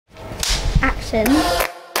fashion.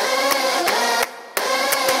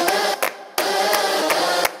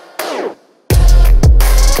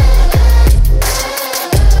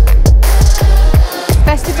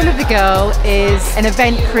 Festival of the Girl is an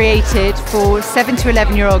event created for 7 to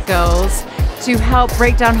 11-year-old girls to help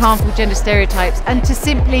break down harmful gender stereotypes and to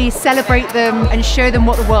simply celebrate them and show them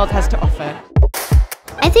what the world has to offer.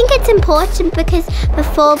 I think it's important because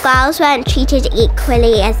before girls weren't treated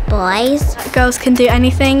equally as boys. Girls can do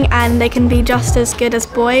anything and they can be just as good as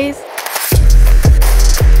boys.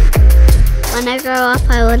 When I grow up,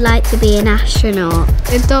 I would like to be an astronaut,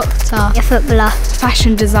 A doctor, a footballer,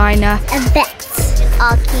 fashion designer, a vet, an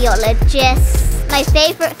archaeologist. My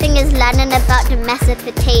favourite thing is learning about the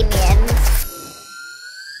Mesopotamians.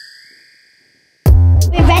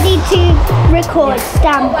 We're ready to record.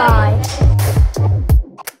 Stand by.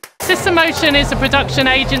 Sister Motion is a production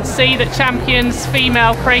agency that champions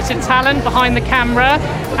female creative talent behind the camera,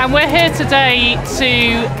 and we're here today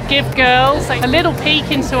to give girls a little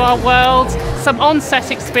peek into our world, some on-set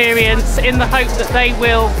experience in the hope that they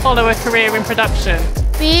will follow a career in production.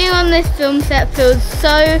 Being on this film set feels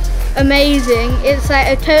so amazing. It's like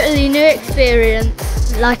a totally new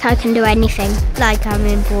experience. Like I can do anything. Like I'm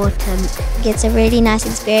important. It's a really nice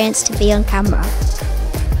experience to be on camera.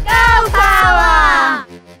 Girl power!